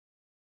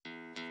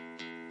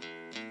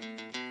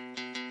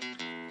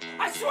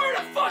I swear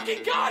to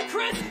fucking God,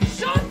 Chris,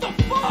 shut the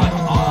fuck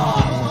up!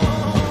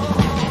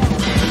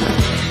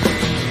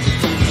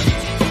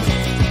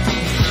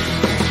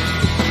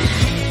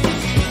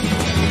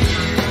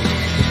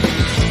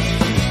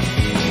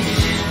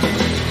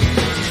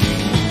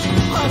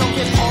 I don't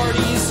get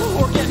parties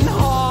or getting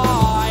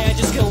high, I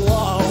just get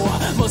low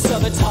most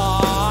of the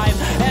time.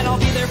 And I'll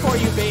be there for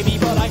you, baby,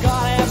 but I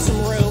gotta have some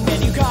room.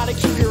 And you gotta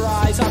keep your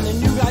eyes on the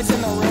new guys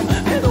in the room.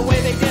 And the way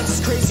they dance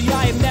is crazy,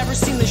 I have never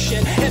seen this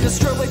shit. And the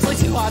strobe lights way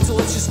too hot, so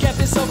let's just get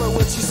this over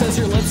with. She says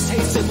your lips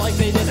tasted like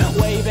they did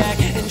way back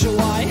in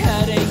July.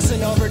 Headaches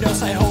and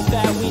overdose, I hope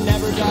that we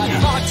never die.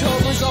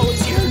 October's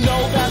always here,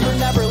 November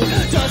never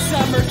leaves.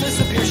 December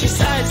disappears, she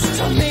says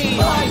to me.